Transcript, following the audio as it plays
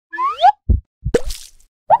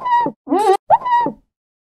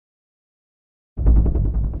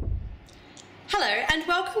Hello and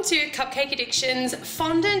welcome to Cupcake Addiction's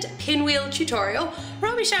Fondant Pinwheel tutorial, where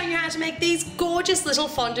I'll be showing you how to make these gorgeous little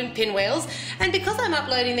fondant pinwheels. And because I'm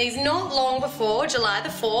uploading these not long before July the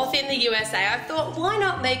 4th in the USA, I thought why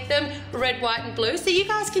not make them red, white and blue so you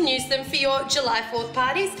guys can use them for your July 4th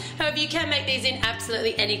parties. However, you can make these in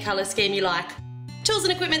absolutely any colour scheme you like. Tools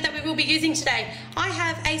and equipment that we will be using today. I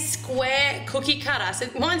have a square cookie cutter.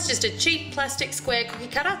 So mine's just a cheap plastic square cookie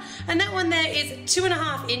cutter, and that one there is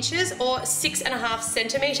 2.5 inches or 6.5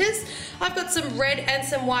 centimeters. I've got some red and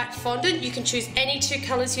some white fondant. You can choose any two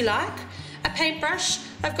colors you like. A paintbrush.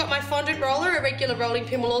 I've got my fondant roller, a regular rolling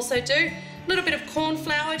pin will also do. A little bit of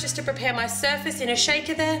cornflour just to prepare my surface in a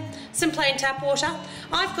shaker there. Some plain tap water.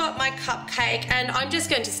 I've got my cupcake and I'm just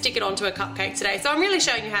going to stick it onto a cupcake today. So I'm really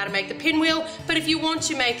showing you how to make the pinwheel, but if you want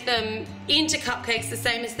to make them into cupcakes the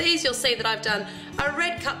same as these, you'll see that I've done a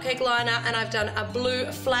red cupcake liner and I've done a blue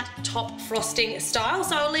flat top frosting style.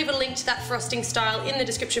 So I'll leave a link to that frosting style in the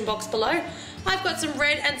description box below. I've got some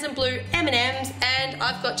red and some blue M&Ms and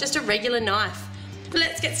I've got just a regular knife.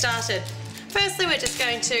 Let's get started. Firstly, we're just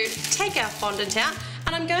going to take our fondant out,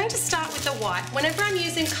 and I'm going to start with the white. Whenever I'm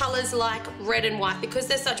using colours like red and white, because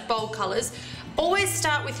they're such bold colours, always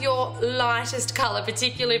start with your lightest colour,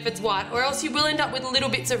 particularly if it's white, or else you will end up with little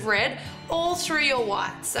bits of red all through your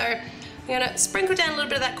white. So I'm going to sprinkle down a little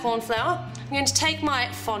bit of that cornflour. I'm going to take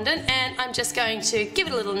my fondant and I'm just going to give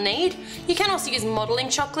it a little knead. You can also use modelling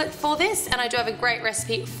chocolate for this, and I do have a great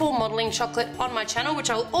recipe for modelling chocolate on my channel, which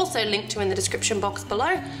I'll also link to in the description box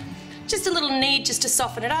below. Just a little knead just to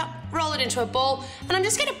soften it up, roll it into a ball, and I'm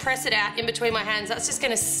just going to press it out in between my hands. That's just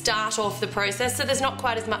going to start off the process so there's not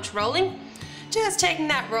quite as much rolling. Just taking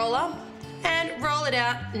that roller and roll it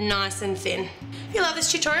out nice and thin. If you love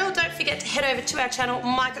this tutorial, don't forget to head over to our channel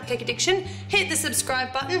MyCupcakeAddiction, hit the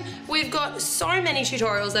subscribe button. We've got so many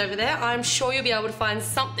tutorials over there, I'm sure you'll be able to find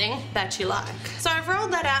something that you like. So I've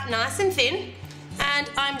rolled that out nice and thin, and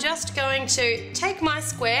I'm just going to take my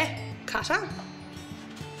square cutter.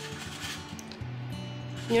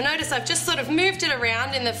 You'll notice I've just sort of moved it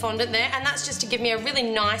around in the fondant there, and that's just to give me a really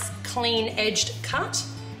nice clean edged cut.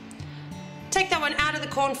 Take that one out of the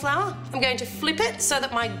cornflour. I'm going to flip it so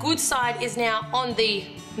that my good side is now on the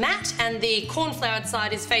mat and the cornfloured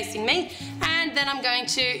side is facing me, and then I'm going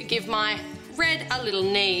to give my red a little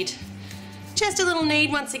knead. Just a little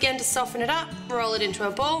knead once again to soften it up, roll it into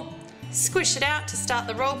a ball, squish it out to start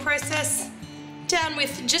the roll process. Down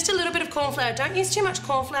with just a little bit of cornflour. Don't use too much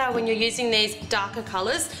cornflour when you're using these darker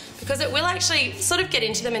colours, because it will actually sort of get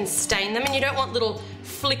into them and stain them, and you don't want little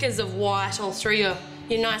flickers of white all through your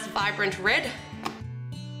nice vibrant red.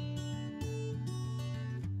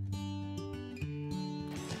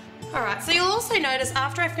 Alright, so you'll also notice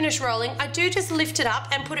after I finish rolling, I do just lift it up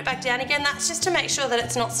and put it back down again. That's just to make sure that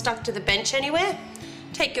it's not stuck to the bench anywhere.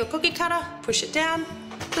 Take your cookie cutter, push it down,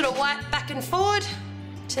 little white back and forward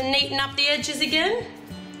to neaten up the edges again,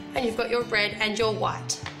 and you've got your red and your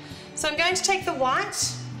white. So I'm going to take the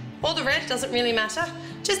white, or the red, doesn't really matter,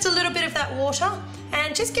 just a little bit of that water,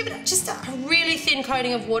 and just give it just a really thin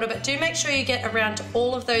coating of water, but do make sure you get around to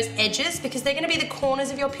all of those edges, because they're going to be the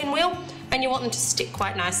corners of your pinwheel, and you want them to stick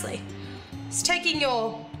quite nicely. So taking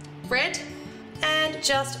your red, and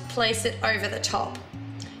just place it over the top.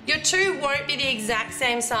 Your two won't be the exact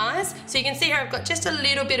same size, so you can see here I've got just a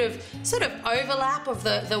little bit of sort of overlap of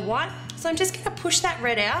the white. So I'm just going to push that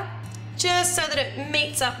red out just so that it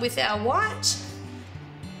meets up with our white.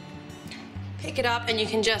 Pick it up and you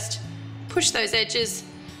can just push those edges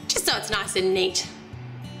just so it's nice and neat.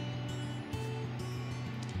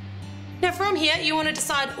 Now from here you want to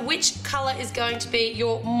decide which colour is going to be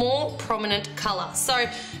your more prominent colour. So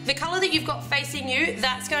the colour that you've got facing you,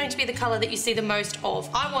 that's going to be the colour that you see the most of.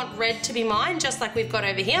 I want red to be mine, just like we've got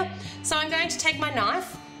over here. So I'm going to take my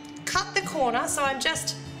knife, cut the corner, so I'm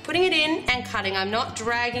just putting it in and cutting. I'm not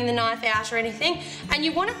dragging the knife out or anything. And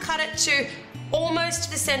you want to cut it to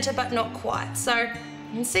almost the centre but not quite. So you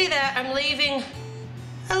can see there I'm leaving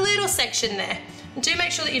a little section there. Do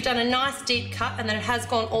make sure that you've done a nice deep cut and that it has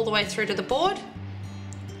gone all the way through to the board.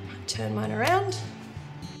 Turn mine around.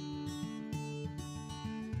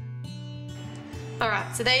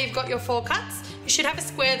 Alright, so there you've got your 4 cuts. You should have a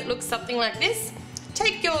square that looks something like this.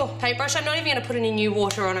 Take your paintbrush, I'm not even going to put any new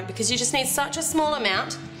water on it because you just need such a small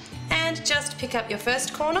amount, and just pick up your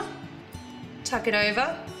first corner, tuck it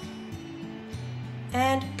over,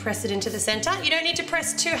 and press it into the centre. You don't need to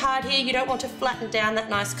press too hard here, you don't want to flatten down that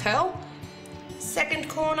nice curl. Second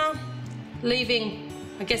corner, leaving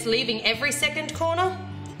every second corner.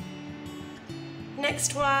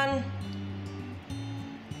 Next one,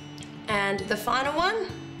 and the final one.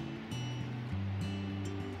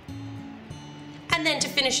 And then to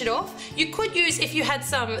finish it off, you could use, if you had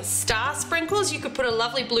some star sprinkles, you could put a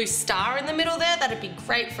lovely blue star in the middle there. That'd be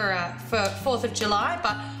great for 4th of July,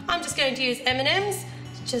 but I'm just going to use M&Ms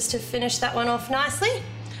just to finish that one off nicely.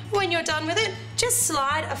 When you're done with it, just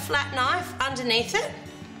slide a flat knife underneath it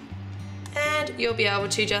and you'll be able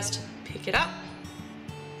to just pick it up.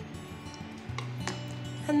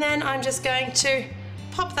 And then I'm just going to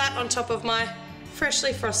pop that on top of my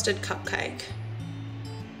freshly frosted cupcake.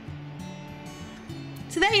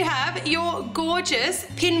 So there you have your gorgeous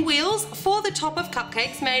pinwheels for the top of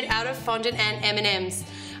cupcakes made out of fondant and M&Ms.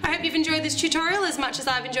 I hope you've enjoyed this tutorial as much as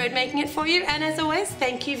I've enjoyed making it for you, and as always,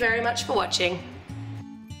 thank you very much for watching.